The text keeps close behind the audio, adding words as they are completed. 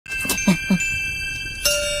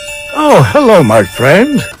Oh, hello, my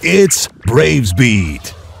friend. It's Braves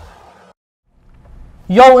Beat.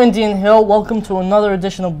 Yo, Indian Hill, welcome to another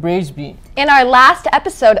edition of Braves Beat. In our last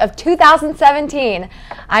episode of 2017,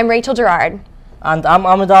 I'm Rachel Gerard. And I'm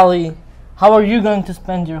Ahmed Ali. How are you going to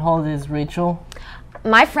spend your holidays, Rachel?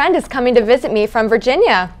 My friend is coming to visit me from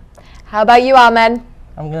Virginia. How about you, Ahmed?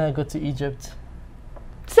 I'm gonna go to Egypt.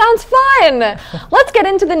 Sounds fun! Let's get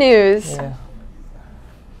into the news. Yeah.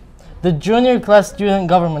 The junior class student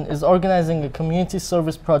government is organizing a community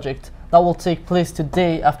service project that will take place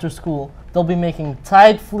today after school. They'll be making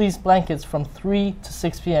Tide fleece blankets from 3 to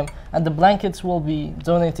 6 p.m. and the blankets will be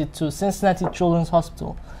donated to Cincinnati Children's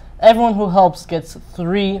Hospital. Everyone who helps gets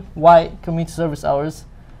 3 white community service hours.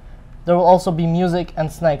 There will also be music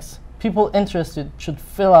and snacks. People interested should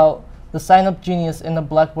fill out the Sign Up Genius in the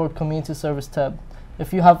Blackboard Community Service tab.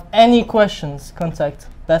 If you have any questions, contact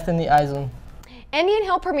Bethany Eisen. Indian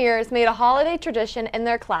Hill Premiers made a holiday tradition in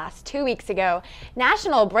their class 2 weeks ago,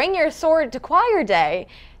 National Bring Your Sword to Choir Day.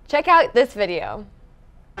 Check out this video.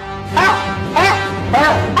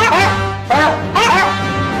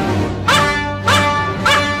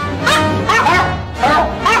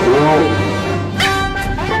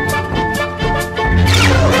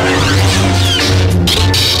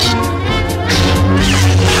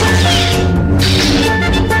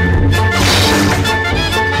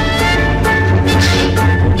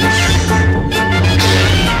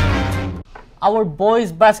 Our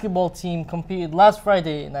boys basketball team competed last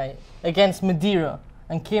Friday night against Madeira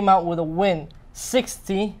and came out with a win,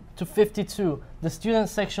 60-52. The student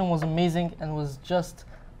section was amazing and was just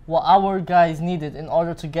what our guys needed in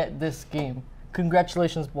order to get this game.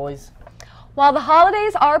 Congratulations, boys. While the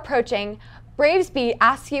holidays are approaching, Braves Beat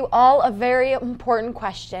asks you all a very important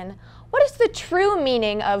question. What is the true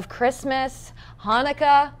meaning of Christmas,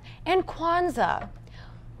 Hanukkah, and Kwanzaa?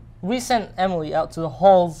 We sent Emily out to the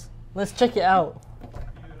halls. Let's check it out.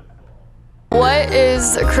 What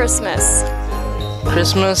is Christmas?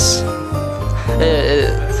 Christmas,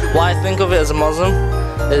 what I think of it as a Muslim,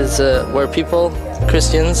 is where people,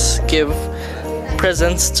 Christians, give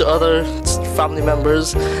presents to other family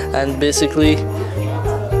members and basically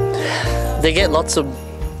they get lots of,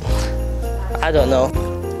 I don't know.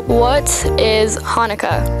 What is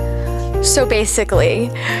Hanukkah? So basically,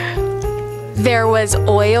 there was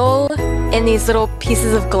oil in these little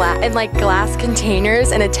pieces of glass, in like glass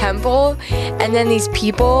containers in a temple, and then these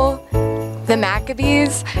people, the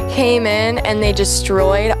Maccabees, came in and they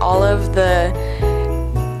destroyed all of the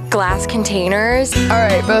glass containers. All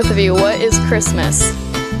right, both of you, what is Christmas?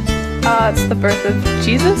 It's the birth of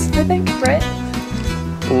Jesus, I think, right?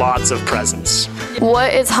 Lots of presents.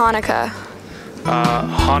 What is Hanukkah?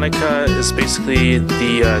 Hanukkah is basically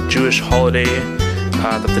the Jewish holiday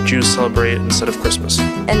that the Jews celebrate instead of Christmas.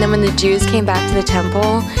 And then when the Jews came back to the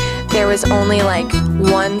temple, there was only like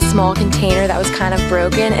one small container that was kind of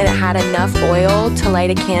broken and it had enough oil to light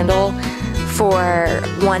a candle for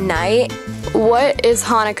one night. What is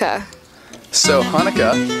Hanukkah? So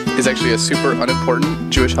Hanukkah is actually a super unimportant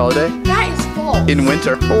Jewish holiday. That is false. In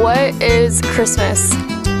winter. What is Christmas?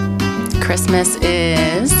 Christmas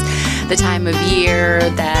is the time of year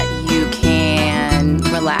that you can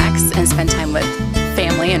relax and spend time with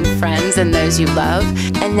family and friends and those you love.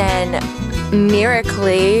 And then,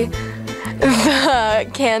 miraculously, the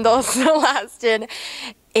candles lasted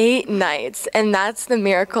 8 nights, and that's the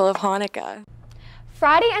miracle of Hanukkah.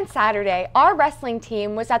 Friday and Saturday, our wrestling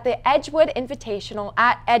team was at the Edgewood Invitational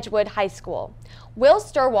at Edgewood High School. Will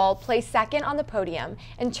Sturwald placed second on the podium,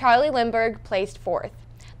 and Charlie Lindbergh placed fourth.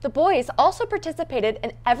 The boys also participated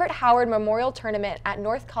in Everett Howard Memorial Tournament at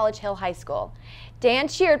North College Hill High School. Dan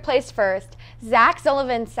Sheard placed first, Zach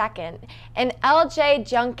Sullivan second, and LJ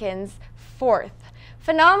Junkins fourth.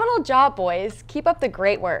 Phenomenal job, boys. Keep up the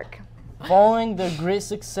great work. Following their great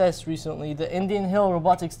success recently, the Indian Hill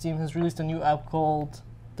Robotics team has released a new app called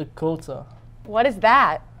Dakota. What is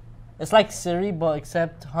that? It's like Siri, but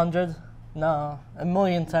except 100, nah, a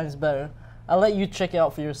million times better. I'll let you check it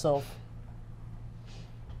out for yourself.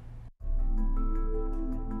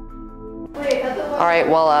 Alright,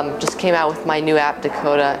 well, just came out with my new app,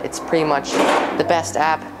 Dakota. It's pretty much the best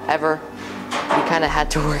app ever. We kind of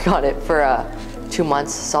had to work on it for 2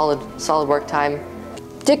 months, solid work time.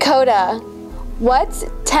 Dakota, what's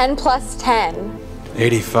 10 plus 10?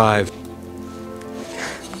 85.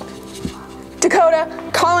 Dakota,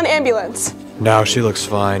 call an ambulance. No, she looks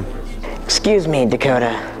fine. Excuse me,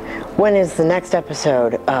 Dakota. When is the next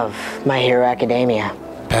episode of My Hero Academia?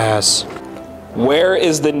 Pass. Where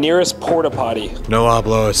is the nearest porta potty? No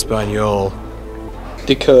hablo español.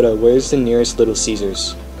 Dakota, where's the nearest Little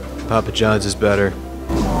Caesars? Papa John's is better.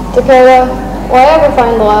 Dakota, I ever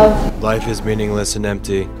find love? Life is meaningless and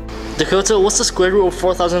empty. Dakota, what's the square root of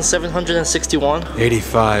 4,761?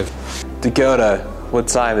 85. Dakota, what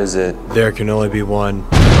time is it? There can only be one.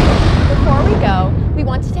 Before we go, we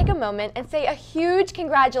want to take a moment and say a huge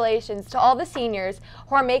congratulations to all the seniors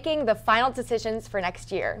who are making the final decisions for next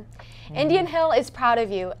year. Indian Hill is proud of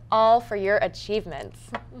you all for your achievements.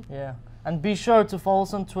 Yeah, and be sure to follow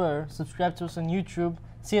us on Twitter, subscribe to us on YouTube,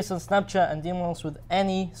 see us on Snapchat, and email us with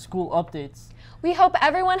any school updates. We hope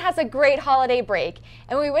everyone has a great holiday break,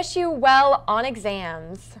 and we wish you well on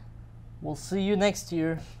exams. We'll see you next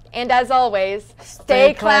year. And as always,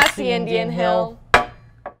 stay classy, Indian Hill.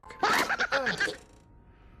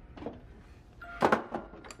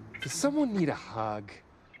 Does someone need a hug?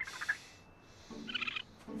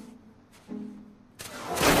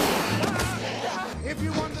 If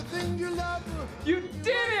you want the thing you love, you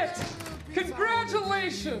did it!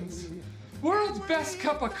 Congratulations! World's best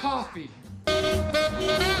cup of coffee.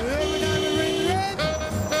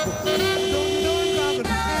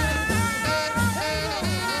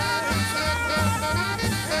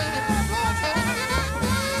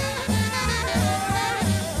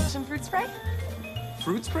 Some fruit spray?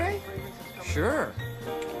 Fruit spray? Sure.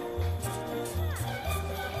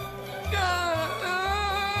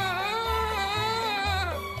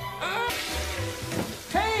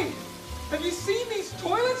 Hey! Have you seen these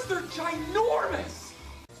toilets? They're ginormous!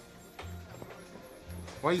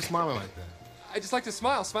 Why are you smiling like that? I just like to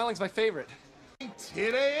smile. Smiling's my favorite.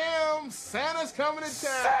 10 a.m. Santa's coming to town.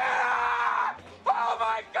 Santa! Oh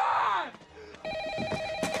my God!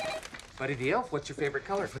 Buddy the Elf, what's your favorite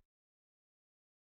color?